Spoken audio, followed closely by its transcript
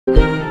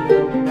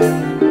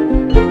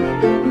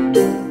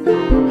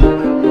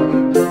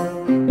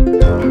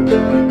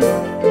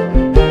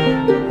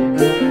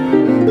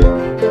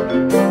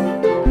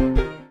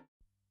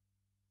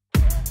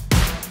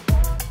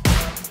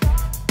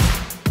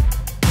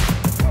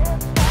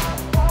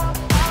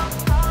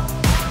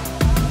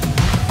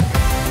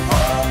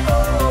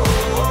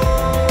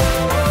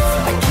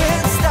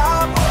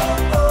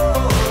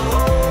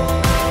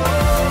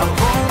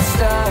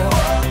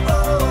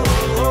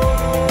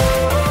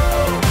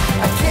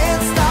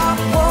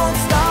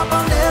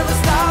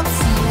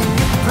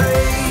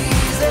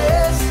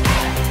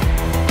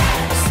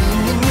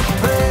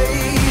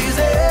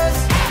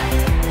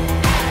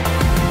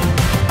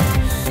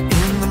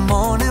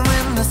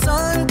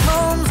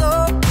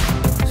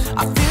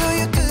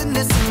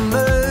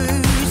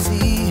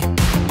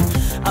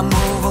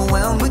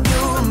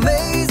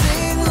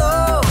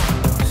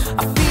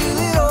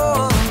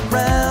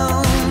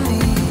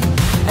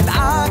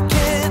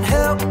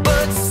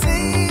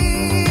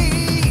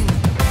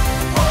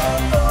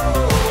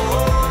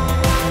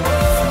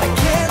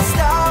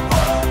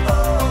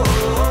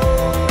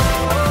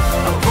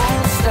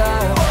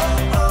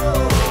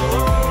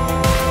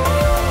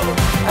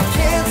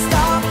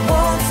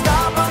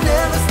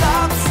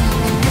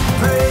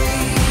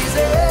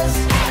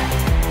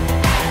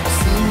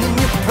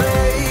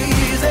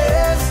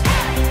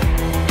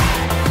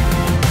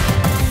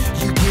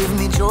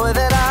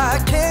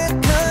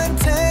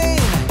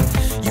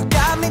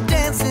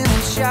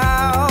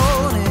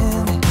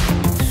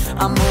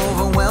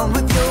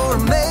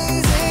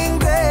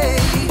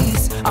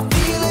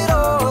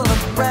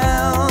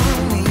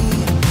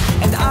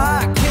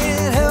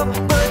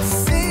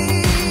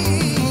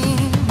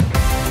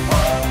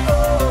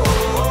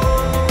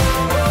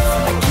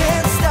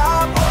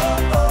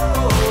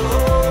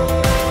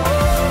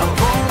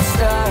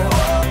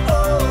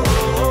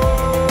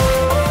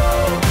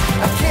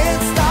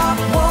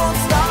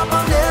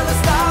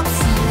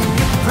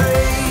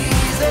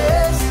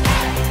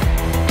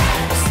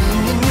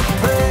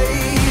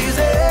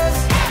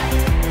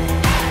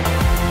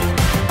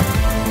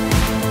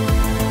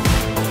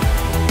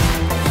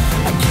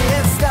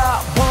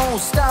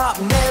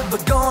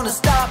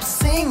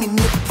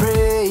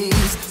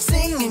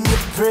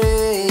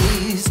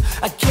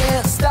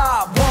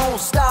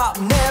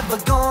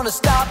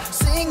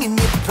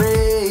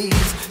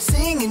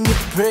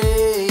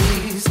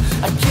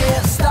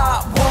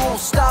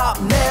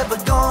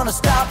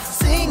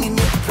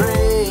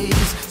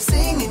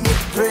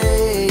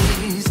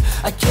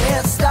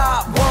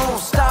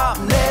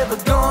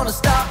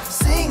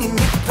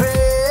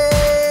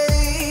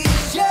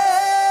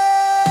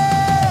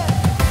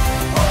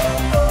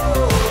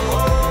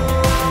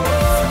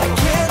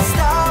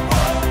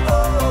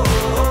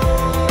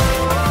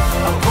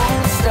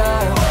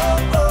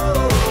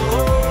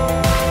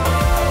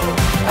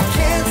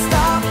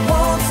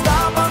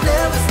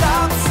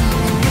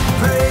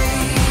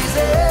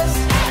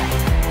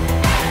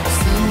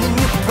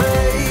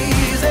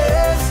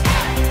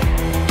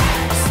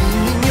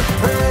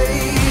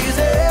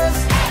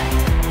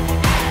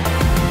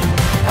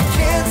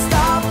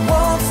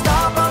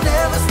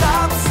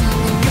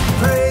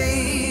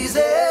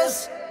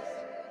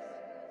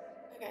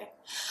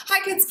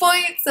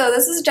KidsPoint. So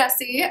this is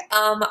Jessie.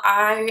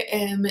 I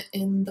am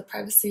in the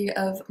privacy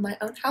of my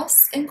own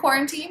house in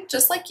quarantine,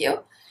 just like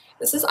you.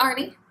 This is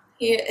Arnie.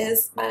 He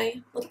is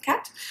my little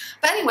cat.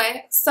 But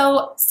anyway,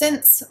 so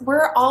since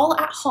we're all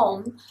at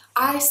home,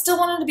 I still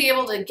wanted to be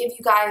able to give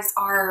you guys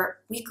our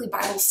weekly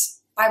Bible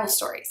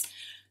stories.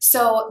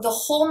 So the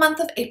whole month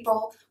of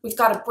April, we've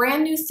got a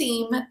brand new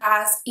theme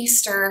as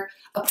Easter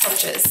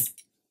approaches.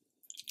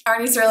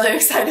 Arnie's really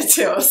excited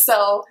too,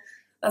 so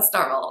that's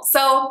normal.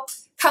 So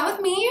come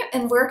with me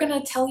and we're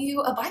gonna tell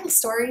you a Bible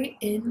story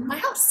in my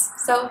house.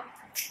 So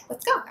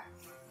let's go.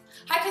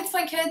 Hi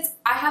KidsPoint kids,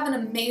 I have an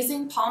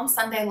amazing Palm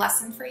Sunday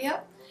lesson for you.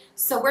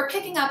 So we're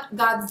picking up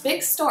God's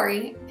big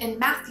story in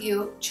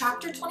Matthew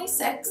chapter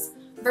 26,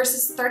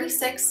 verses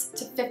 36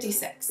 to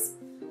 56.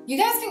 You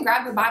guys can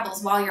grab your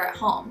Bibles while you're at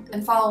home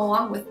and follow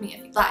along with me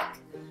if you'd like.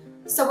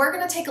 So we're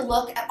gonna take a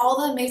look at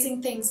all the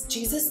amazing things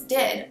Jesus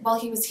did while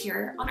he was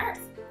here on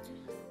earth.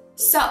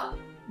 So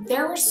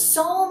there were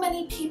so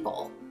many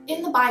people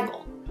in the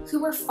Bible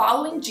who were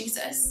following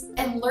Jesus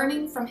and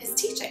learning from his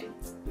teaching.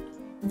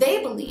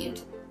 They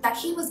believed that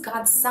he was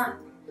God's son,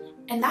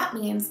 and that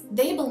means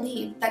they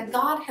believed that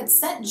God had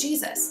sent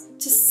Jesus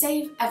to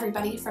save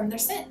everybody from their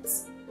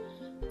sins.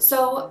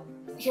 So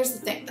here's the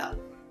thing though,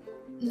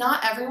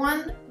 not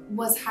everyone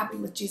was happy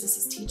with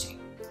Jesus' teaching.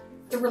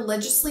 The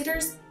religious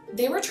leaders,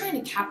 they were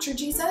trying to capture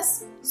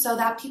Jesus so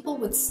that people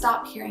would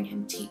stop hearing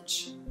him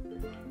teach.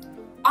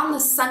 On the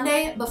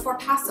Sunday before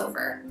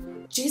Passover,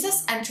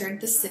 Jesus entered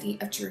the city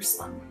of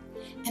Jerusalem,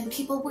 and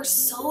people were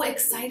so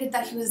excited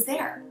that he was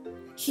there.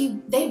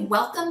 They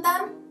welcomed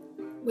them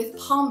with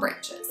palm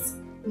branches,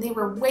 and they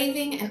were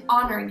waving and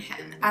honoring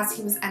him as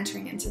he was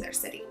entering into their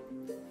city.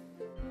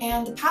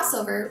 And the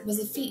Passover was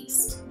a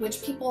feast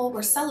which people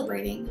were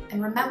celebrating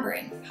and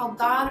remembering how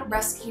God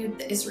rescued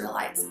the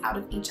Israelites out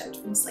of Egypt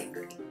from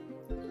slavery.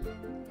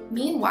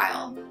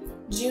 Meanwhile,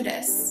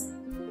 Judas,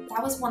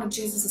 that was one of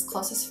Jesus'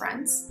 closest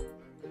friends,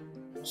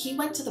 he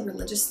went to the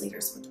religious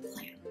leaders with a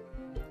plan.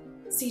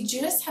 See,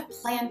 Judas had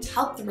planned to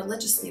help the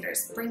religious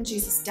leaders bring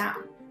Jesus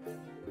down.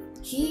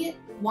 He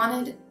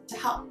wanted to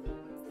help,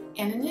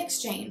 and in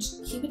exchange,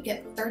 he would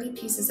get 30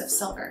 pieces of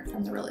silver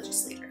from the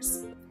religious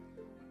leaders.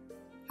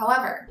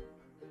 However,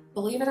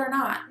 believe it or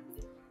not,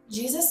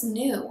 Jesus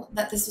knew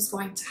that this was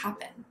going to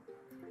happen.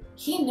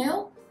 He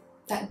knew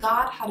that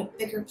God had a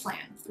bigger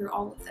plan through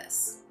all of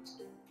this.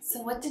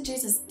 So what did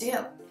Jesus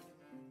do?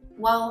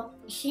 Well,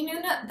 he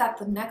knew that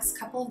the next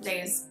couple of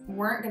days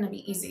weren't going to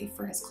be easy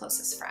for his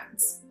closest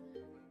friends.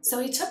 So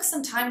he took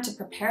some time to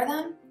prepare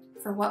them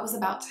for what was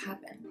about to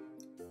happen.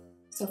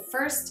 So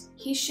first,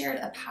 he shared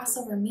a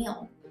Passover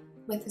meal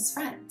with his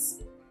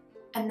friends,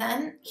 and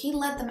then he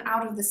led them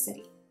out of the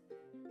city.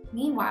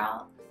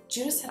 Meanwhile,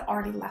 Judas had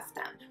already left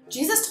them.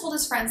 Jesus told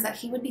his friends that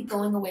he would be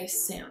going away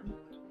soon,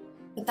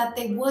 but that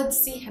they would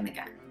see him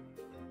again.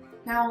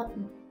 Now,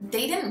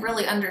 they didn't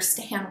really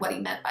understand what he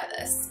meant by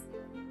this,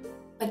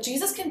 but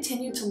Jesus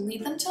continued to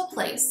lead them to a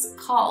place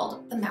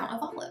called the Mount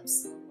of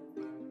Olives.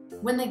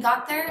 When they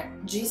got there,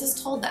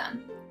 Jesus told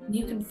them, and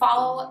you can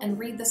follow and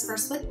read this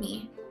verse with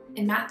me,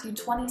 in Matthew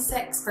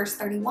 26, verse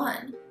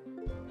 31,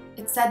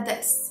 it said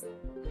this,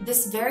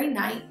 "This very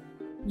night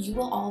you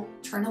will all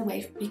turn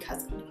away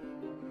because of me."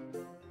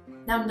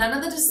 Now, none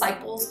of the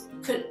disciples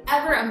could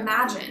ever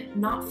imagine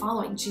not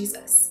following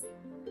Jesus.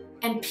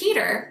 And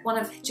Peter, one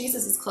of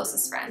Jesus'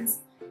 closest friends,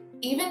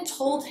 even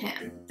told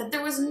him that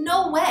there was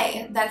no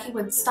way that he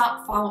would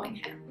stop following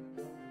him.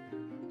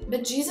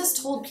 But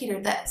Jesus told Peter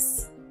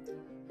this.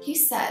 He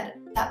said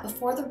that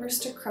before the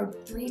rooster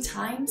crowed 3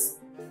 times,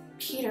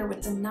 Peter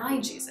would deny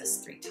Jesus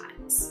 3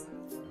 times.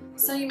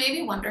 So you may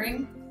be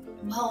wondering,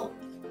 well,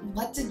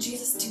 what did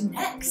Jesus do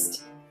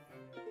next?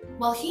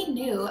 Well, he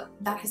knew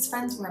that his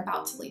friends were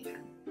about to leave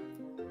him.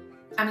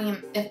 I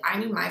mean, if I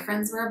knew my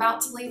friends were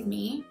about to leave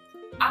me,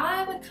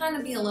 I would kind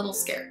of be a little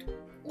scared,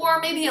 or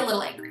maybe a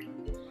little angry.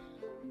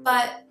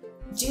 But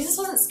Jesus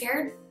wasn't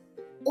scared,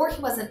 or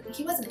he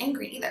wasn't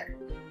angry either.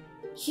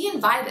 He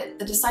invited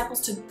the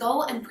disciples to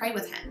go and pray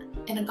with him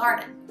in a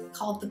garden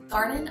called the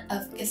Garden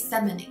of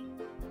Gethsemane.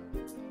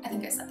 I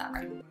think I said that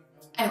right.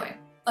 Anyway,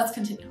 let's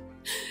continue.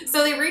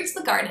 So they reached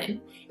the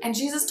garden, and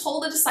Jesus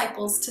told the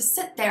disciples to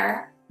sit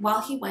there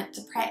while he went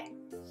to pray.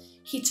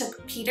 He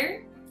took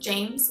Peter,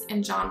 James,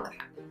 and John with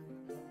him.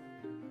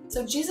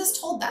 So Jesus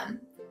told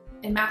them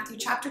in Matthew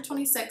chapter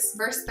 26,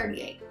 verse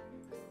 38,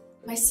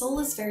 "My soul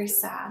is very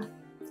sad.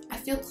 I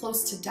feel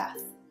close to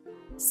death.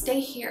 Stay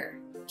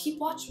here. Keep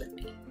watch with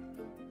me."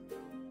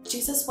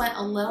 Jesus went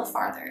a little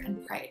farther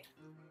and prayed.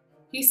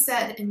 He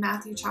said in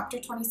Matthew chapter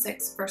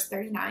 26, verse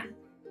 39,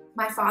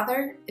 "My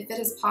Father, if it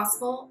is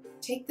possible,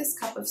 take this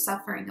cup of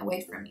suffering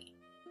away from me.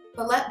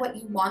 But let what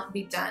you want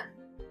be done,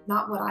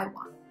 not what I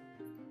want."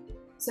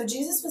 So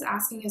Jesus was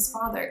asking his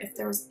Father if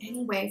there was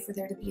any way for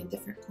there to be a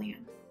different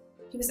plan.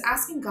 He was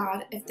asking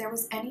God if there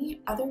was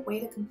any other way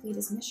to complete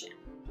his mission.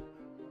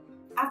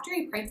 After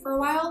he prayed for a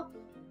while,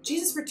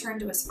 Jesus returned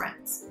to his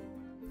friends,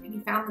 and he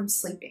found them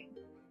sleeping.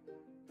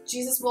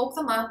 Jesus woke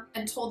them up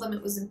and told them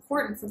it was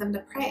important for them to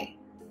pray.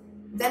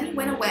 Then he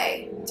went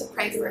away to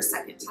pray for a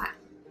second time.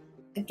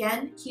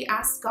 Again, he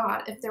asked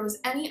God if there was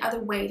any other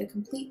way to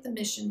complete the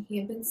mission he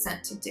had been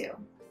sent to do.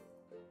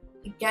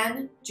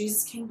 Again,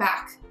 Jesus came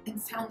back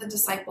and found the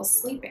disciples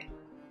sleeping.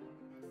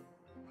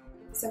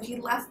 So he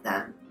left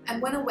them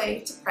and went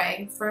away to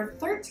pray for a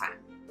third time.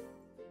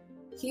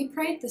 He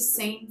prayed the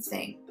same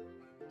thing.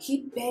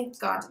 He begged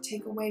God to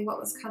take away what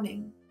was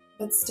coming,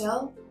 but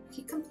still,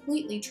 he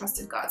completely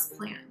trusted God's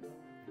plan.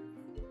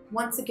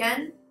 Once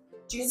again,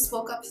 Jesus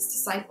woke up his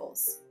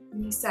disciples,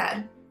 and he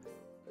said,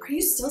 "Are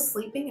you still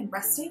sleeping and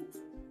resting?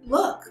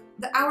 Look,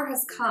 the hour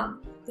has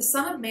come. The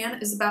Son of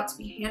Man is about to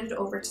be handed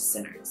over to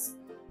sinners.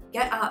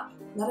 Get up,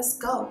 let us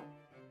go.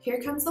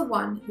 Here comes the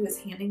one who is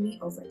handing me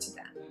over to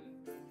them."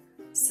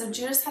 So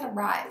Judas had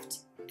arrived,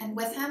 and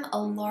with him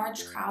a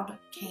large crowd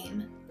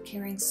came,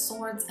 carrying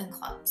swords and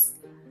clubs.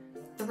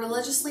 The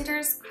religious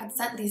leaders had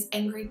sent these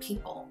angry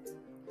people.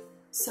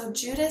 So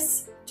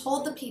Judas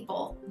told the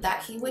people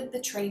that he would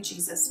betray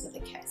Jesus with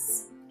a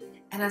kiss.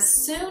 And as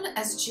soon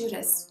as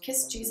Judas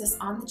kissed Jesus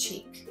on the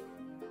cheek,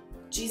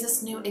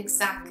 Jesus knew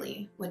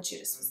exactly what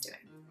Judas was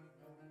doing.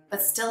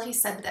 But still he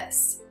said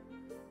this,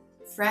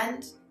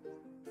 "Friend,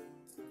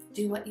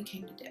 do what you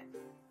came to do."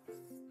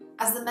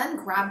 As the men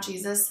grabbed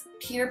Jesus,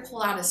 Peter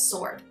pulled out his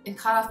sword and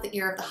cut off the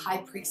ear of the high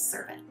priest's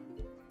servant.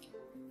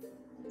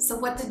 So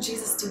what did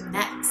Jesus do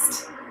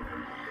next?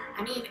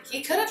 I mean,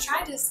 he could have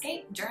tried to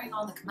escape during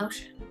all the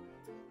commotion.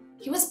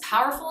 He was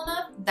powerful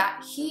enough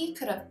that he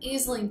could have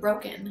easily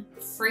broken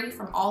free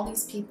from all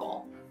these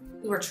people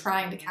who were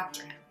trying to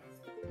capture him.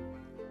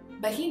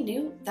 But he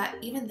knew that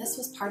even this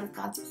was part of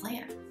God's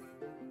plan.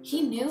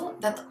 He knew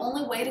that the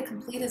only way to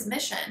complete his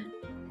mission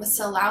was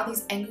to allow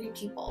these angry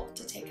people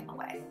to take him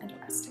away and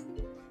arrest him.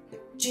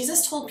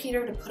 Jesus told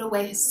Peter to put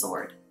away his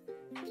sword.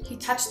 He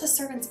touched the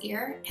servant's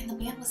ear, and the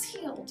man was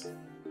healed.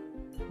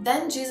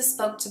 Then Jesus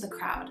spoke to the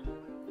crowd.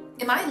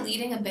 "Am I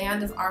leading a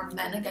band of armed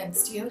men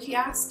against you?" he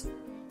asked.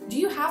 "Do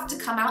you have to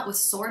come out with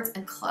swords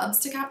and clubs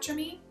to capture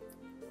me?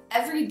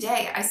 Every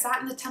day I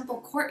sat in the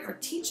temple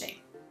courtyard teaching,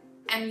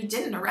 and you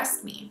didn't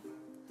arrest me.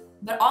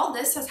 But all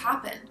this has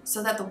happened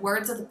so that the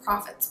words of the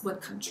prophets would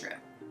come true."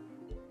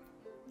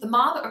 The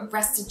mob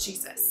arrested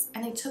Jesus,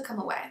 and they took him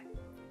away.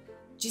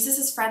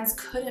 Jesus' friends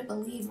couldn't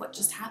believe what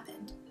just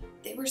happened.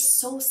 They were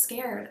so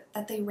scared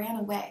that they ran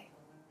away,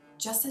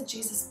 just as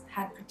Jesus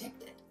had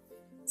predicted.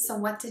 So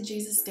what did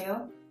Jesus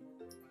do?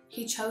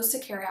 He chose to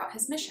carry out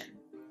his mission.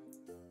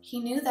 He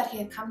knew that he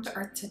had come to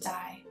earth to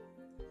die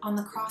on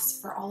the cross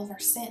for all of our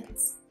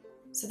sins,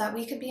 so that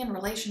we could be in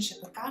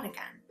relationship with God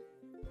again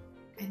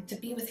and to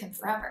be with him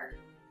forever.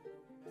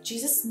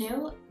 Jesus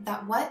knew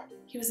that what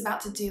he was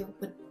about to do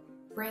would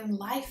bring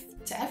life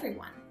to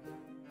everyone,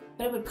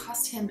 but it would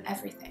cost him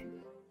everything.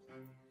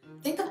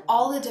 Think of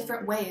all the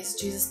different ways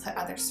Jesus put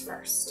others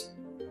first.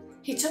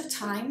 He took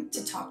time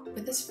to talk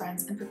with his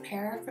friends and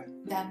prepare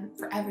them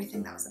for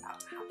everything that was about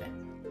to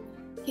happen.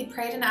 He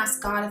prayed and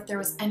asked God if there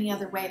was any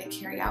other way to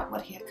carry out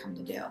what he had come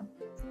to do.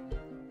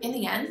 In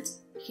the end,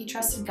 he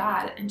trusted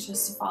God and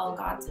chose to follow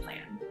God's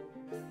plan.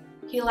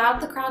 He allowed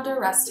the crowd to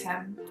arrest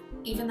him,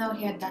 even though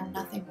he had done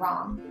nothing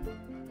wrong.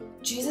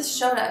 Jesus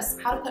showed us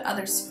how to put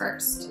others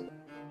first.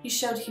 He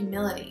showed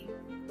humility,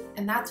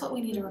 and that's what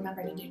we need to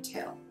remember to do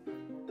too.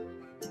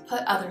 To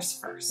put others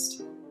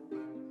first.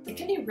 It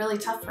can be really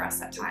tough for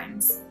us at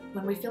times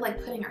when we feel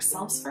like putting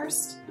ourselves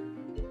first.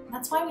 And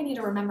that's why we need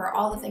to remember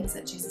all the things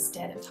that Jesus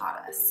did and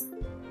taught us.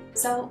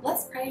 So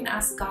let's pray and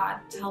ask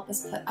God to help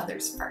us put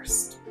others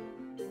first.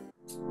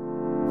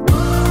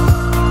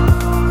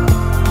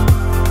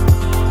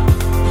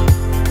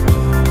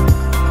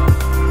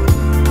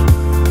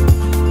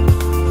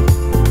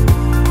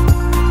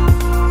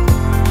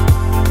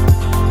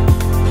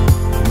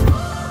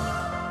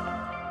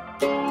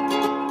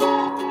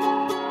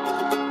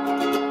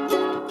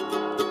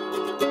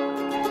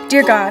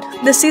 Dear God,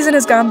 this season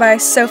has gone by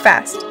so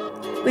fast.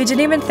 We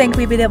didn't even think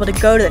we'd be able to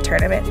go to the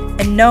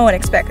tournament, and no one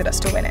expected us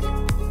to win it.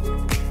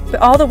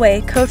 But all the way,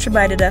 Coach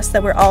reminded us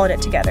that we're all in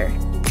it together.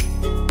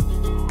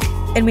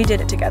 And we did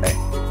it together.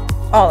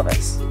 All of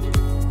us.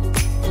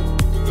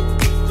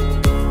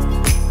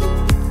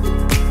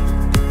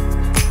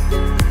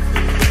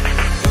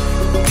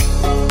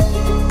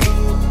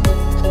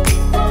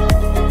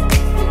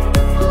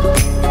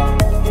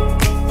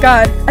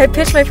 God, I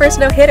pitched my first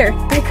no-hitter.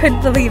 I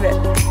couldn't believe it.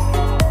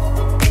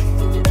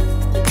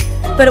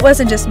 But it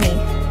wasn't just me.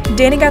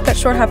 Danny got that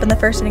short hop in the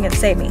first inning and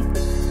saved me.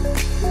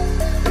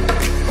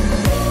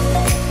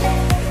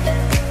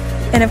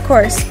 And of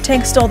course,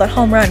 Tank stole that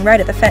home run right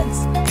at the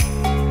fence.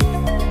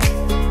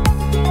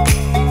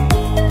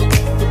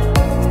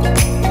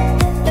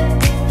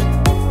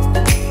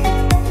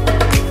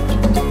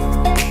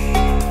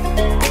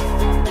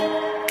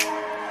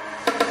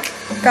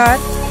 God,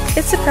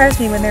 it surprised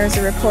me when there was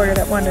a reporter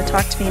that wanted to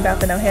talk to me about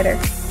the no-hitter.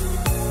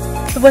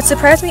 But what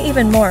surprised me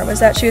even more was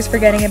that she was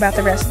forgetting about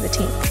the rest of the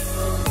team.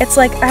 It's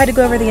like I had to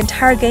go over the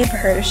entire game for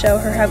her to show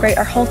her how great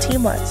our whole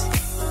team was.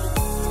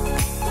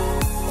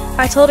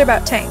 I told her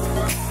about Tank.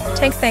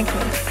 Tank thanked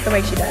me the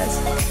way she does.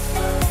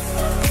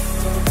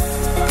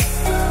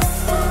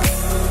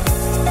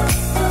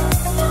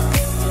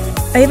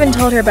 I even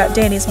told her about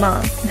Danny's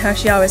mom and how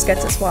she always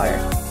gets us water.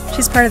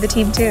 She's part of the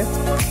team too.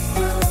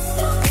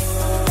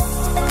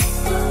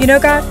 You know,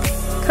 God,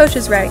 Coach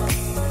is right.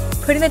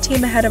 Putting the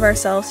team ahead of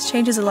ourselves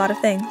changes a lot of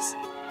things.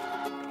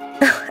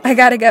 I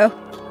gotta go.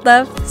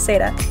 Love,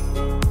 Seda.